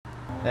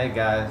Hey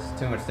guys,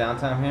 too much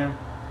downtime here.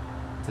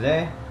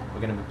 Today, we're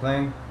going to be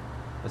playing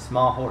The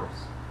Small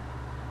Horse,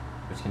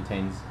 which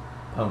contains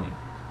Pony,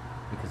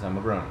 because I'm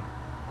a brony.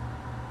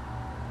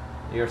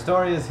 Your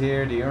story is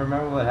here. Do you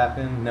remember what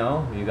happened?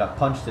 No, you got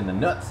punched in the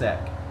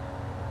nutsack.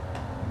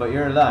 But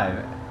you're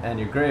alive, and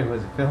your grave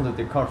was filled with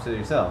your corpse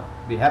yourself.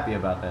 Be happy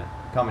about that.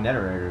 Call me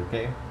narrator,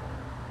 okay?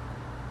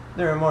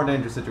 There are more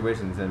dangerous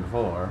situations than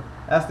before.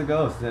 Ask the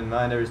ghosts and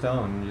mind every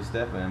stone you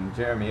step in.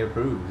 Jeremy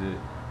approves it.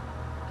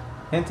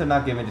 Hints are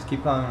not given, just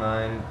keep calm in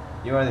mind.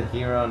 You are the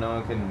hero, no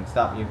one can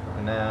stop you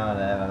from now.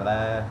 Blah, blah,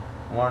 blah.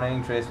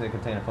 Warning, trace may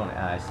contain a pony.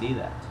 I see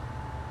that.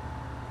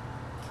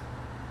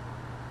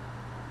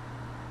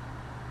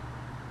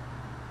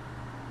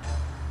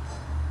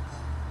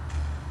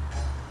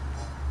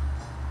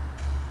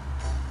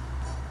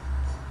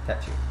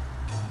 Catch you.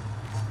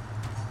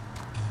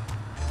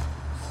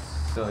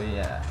 So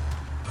yeah.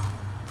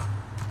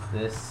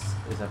 This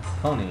is a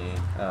pony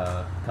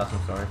custom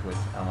story, which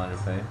I wanted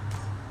to play.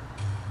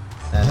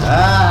 And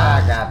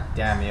god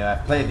damn you,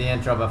 I've played the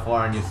intro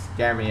before and you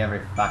scare me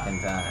every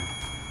fucking time.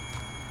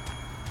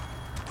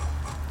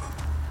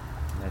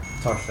 That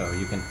torso,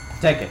 you can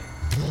take it.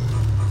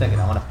 Take it,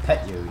 I want to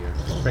pet you, you're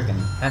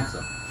freaking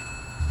handsome.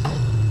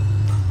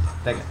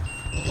 Take it.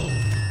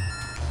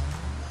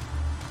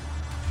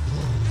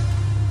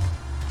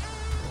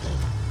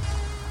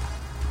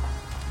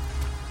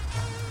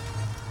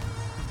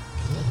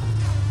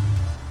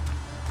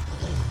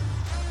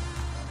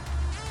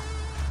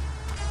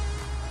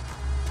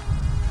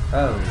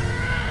 Oh.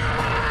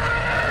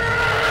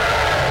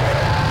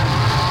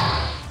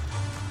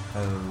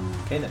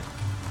 Okay then.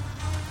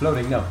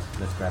 Floating note.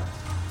 Let's grab it.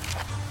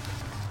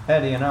 Hey,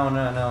 do you know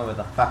what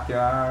the fuck you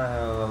are?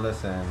 Oh,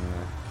 listen.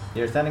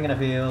 You're standing in a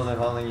field and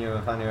holding you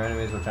and find your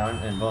enemies which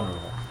aren't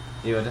invulnerable.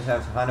 You will just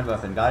have to find a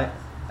weapon. Got it?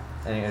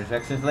 Any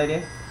interjections,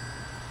 lady?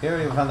 Here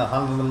you found the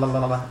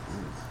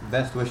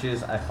best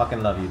wishes. I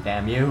fucking love you,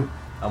 damn you.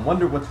 I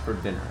wonder what's for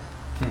dinner.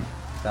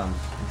 Sounds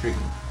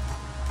intriguing.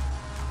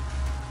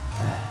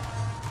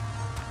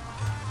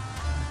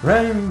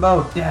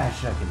 Rainbow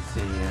Dash, I can see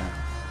you.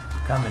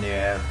 Coming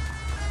here.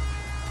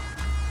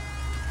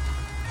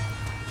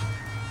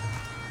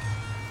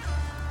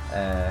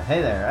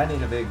 Hey there, I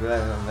need a big,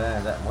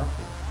 what?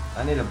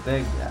 I need a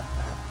big,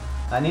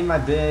 I need my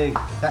big,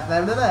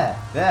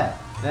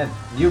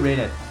 you read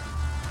it.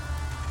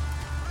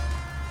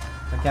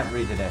 I can't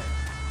read today.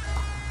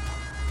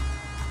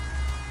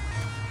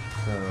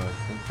 So, I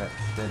think that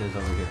shit is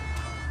over here.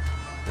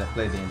 I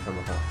played the intro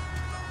before.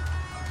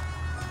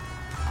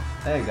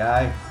 Hey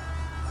guy,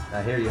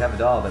 I hear you have a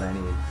doll that I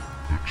need.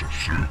 It's a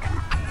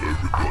secret to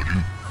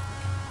everybody.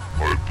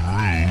 My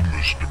broom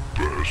is the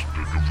best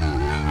in the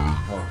world.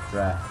 Oh,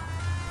 draft.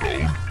 Don't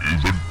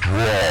even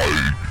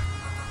try.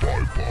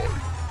 Bye-bye.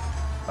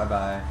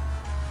 Bye-bye.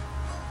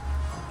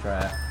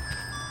 Draft.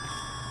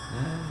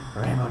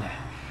 Rainbow Dash.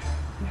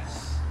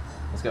 Yes.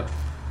 Let's go.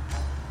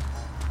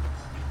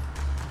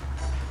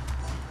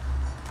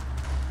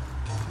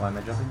 Why am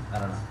I jumping? I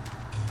don't know.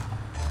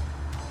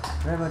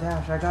 Rainbow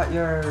Dash, I got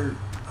your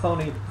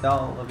pony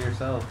doll of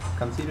yourself.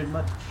 Conceited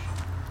much?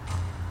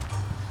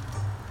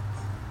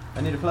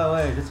 I need to fly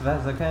away just as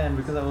fast as I can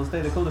because I will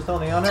stay the coolest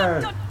pony on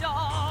earth.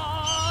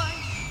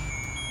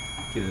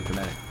 Cue the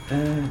dramatic.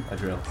 A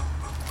drill.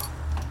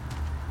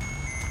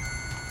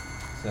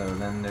 So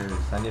then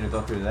I need to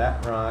go through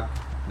that rock.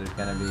 There's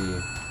gonna be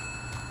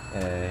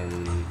I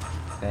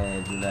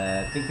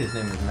think his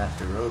name is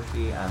Master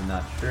Roshi, I'm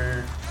not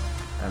sure.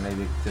 I may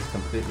be just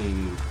completely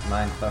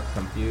mindfuck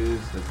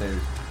confused, but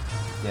there's,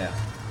 yeah.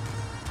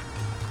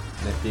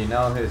 And if you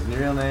know his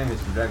real name, he's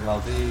from Dragon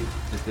Ball Z,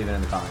 just leave it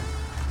in the comments.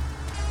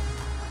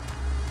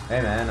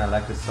 Hey man, I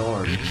like this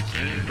sword.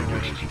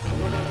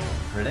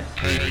 Really?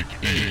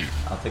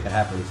 I'll take it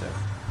happily, sir.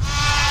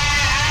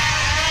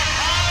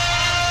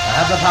 I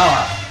have the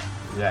power!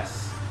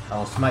 Yes, I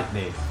will smite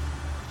thee.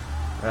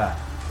 Right.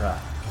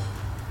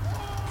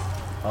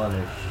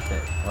 Holy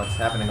shit, what's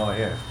happening over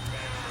here?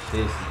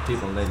 These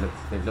people, they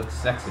look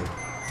sexy.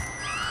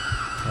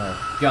 Oh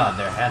god,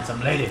 they're handsome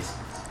ladies.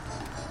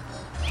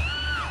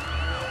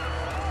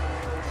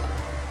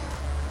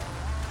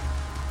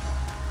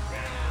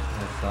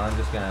 So I'm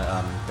just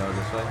gonna go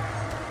this way.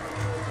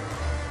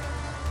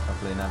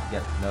 Hopefully not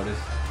get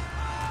noticed.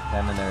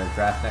 Them and their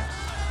draft necks.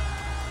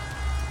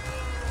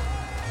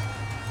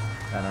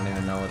 I don't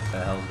even know what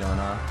the hell's going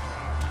on.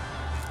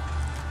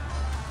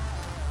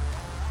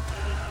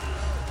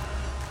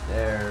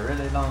 They're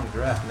really long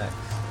giraffe necks.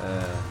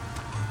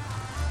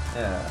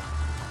 Yeah.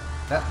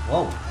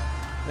 Whoa!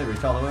 They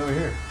reach all the way over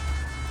here.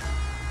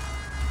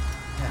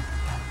 Yeah,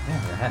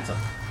 they're handsome.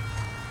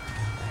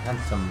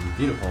 Handsome,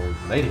 beautiful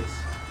ladies.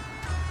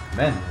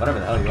 Men, whatever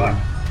the hell you are.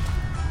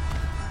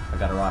 I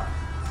got a rock.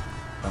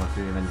 Don't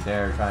you even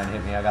dare try and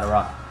hit me, I got a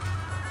rock.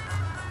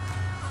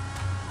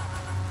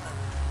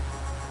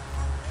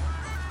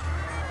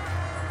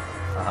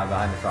 I'll hide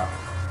behind this rock.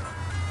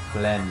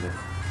 Blend.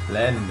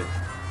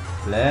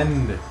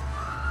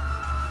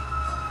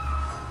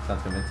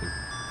 Sounds convincing.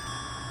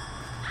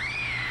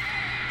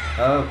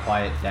 Oh,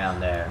 quiet down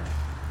there.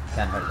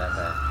 Can't hurt that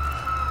bad.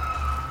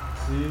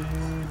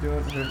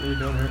 Don't hurt me,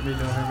 don't hurt me,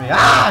 don't hurt me.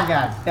 Ah,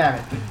 god damn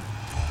it.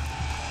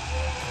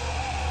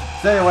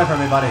 Stay away from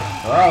me, buddy.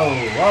 Whoa,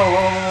 whoa,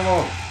 whoa, whoa,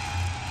 whoa.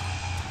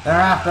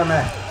 They're after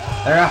me.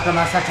 They're after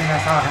my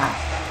sexiness. Oh, god.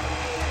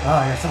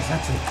 Oh, you're so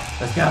sexy.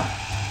 Let's go.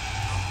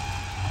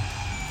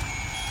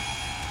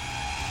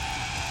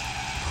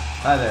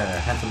 Hi there,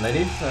 handsome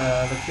ladies.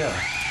 Let's go.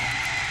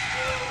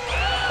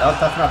 Don't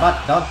touch my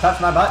butt. Don't touch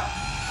my butt.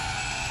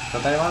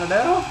 What they want to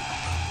do?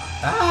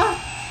 Ah!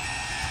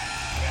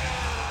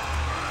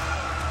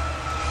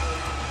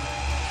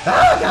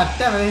 Ah, god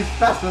damn it, he's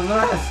faster than the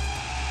rest.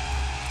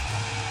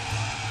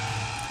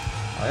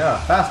 Oh, you're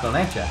a fast one,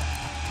 ain't ya?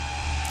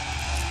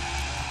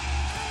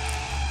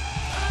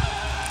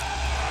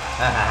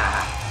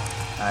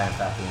 I am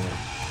faster than you.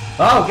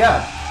 Oh,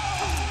 god!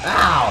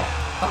 Ow!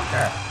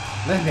 Fucker!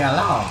 Leave me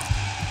alone!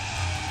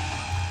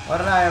 What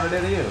did I ever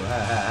do to you?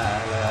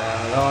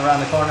 Go around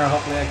the corner,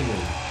 hopefully I can do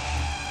it.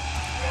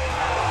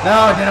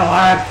 No, it didn't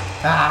work!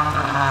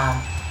 Ah!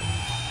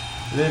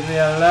 Leave me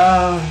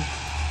alone!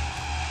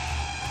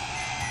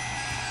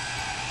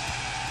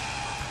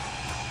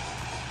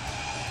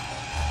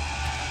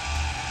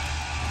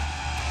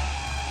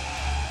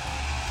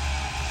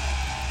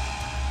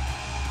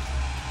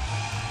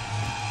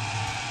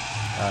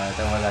 Alright,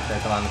 don't worry back there.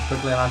 Come on, let's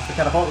quickly launch the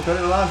catapult.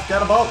 Quickly launch the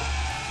catapult!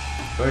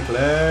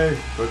 Quickly!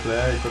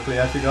 Quickly! Quickly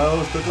as she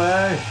goes!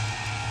 Quickly!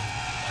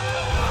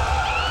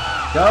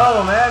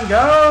 Go, man!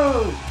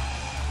 Go!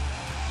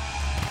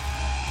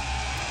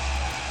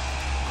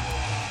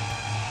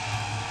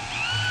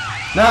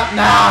 Not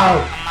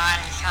now!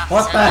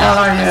 What the hell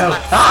are you?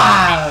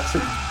 Ah!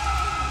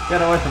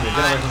 Get away from me!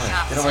 Get away from me!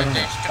 Get away from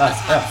me!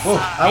 Oh,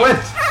 I win!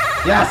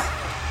 Yes!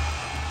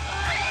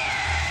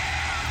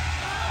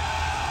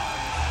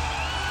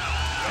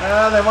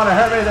 They want to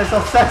hurt me. They're so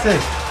sexy.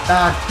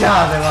 Ah,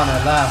 God, they want to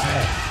love me.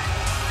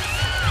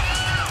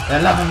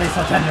 They're loving me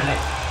so tenderly.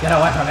 Get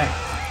away from me.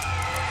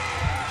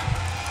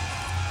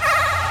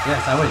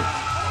 Yes, I win.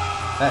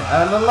 Hey,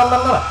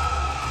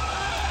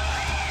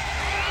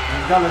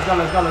 Let's go, let's go,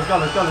 let's go, let's go,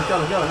 let's go,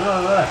 let's go, let's go,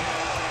 let's go.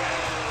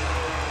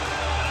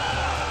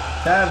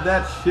 Tab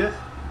that shit.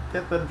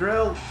 Get the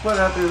drill. Put it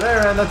up through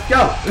there and let's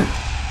go.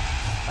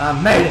 I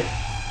made it.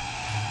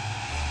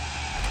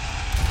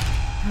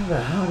 How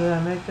the hell did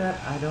I make that?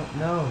 I don't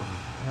know.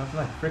 How's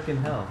my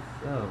freaking health?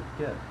 Oh,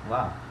 good.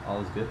 Wow. All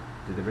is good.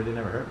 Did they really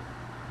never hurt me?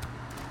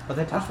 But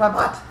they touched my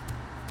butt!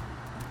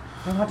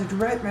 They wanted to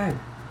rape me!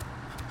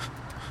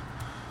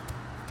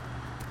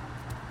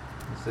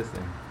 What's this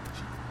thing?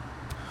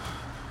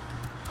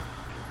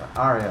 What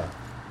are you?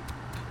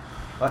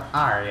 What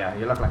are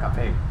you? You look like a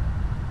pig.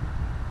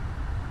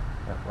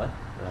 What?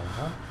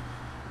 Huh?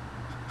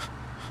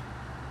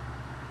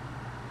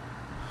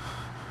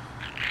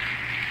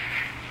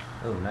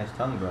 Oh, nice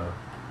tongue, bro.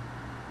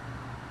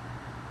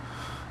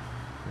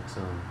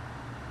 So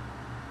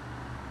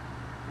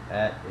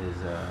that is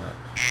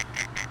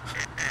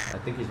I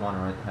think he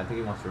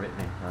wants to rape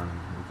me. I'm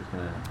just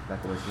gonna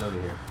back away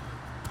slowly here.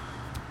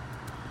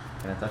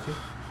 Can I touch you?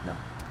 No.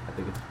 I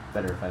think it's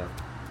better if I don't.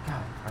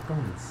 God, I'm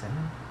going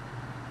insane.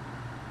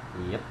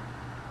 Yep.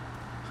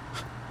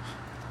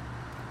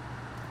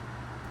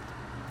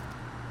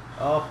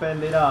 Open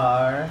the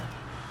door.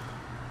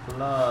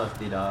 Close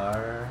the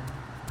door.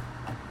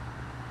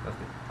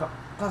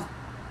 Close.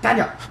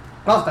 Daniel!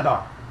 Close the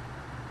door!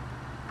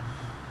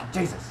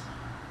 Jesus!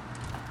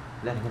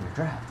 Letting in the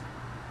draft.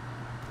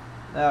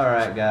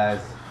 Alright,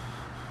 guys.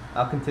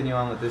 I'll continue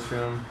on with this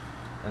room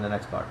in the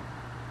next part.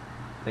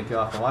 Thank you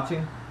all for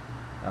watching.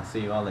 I'll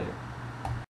see you all later.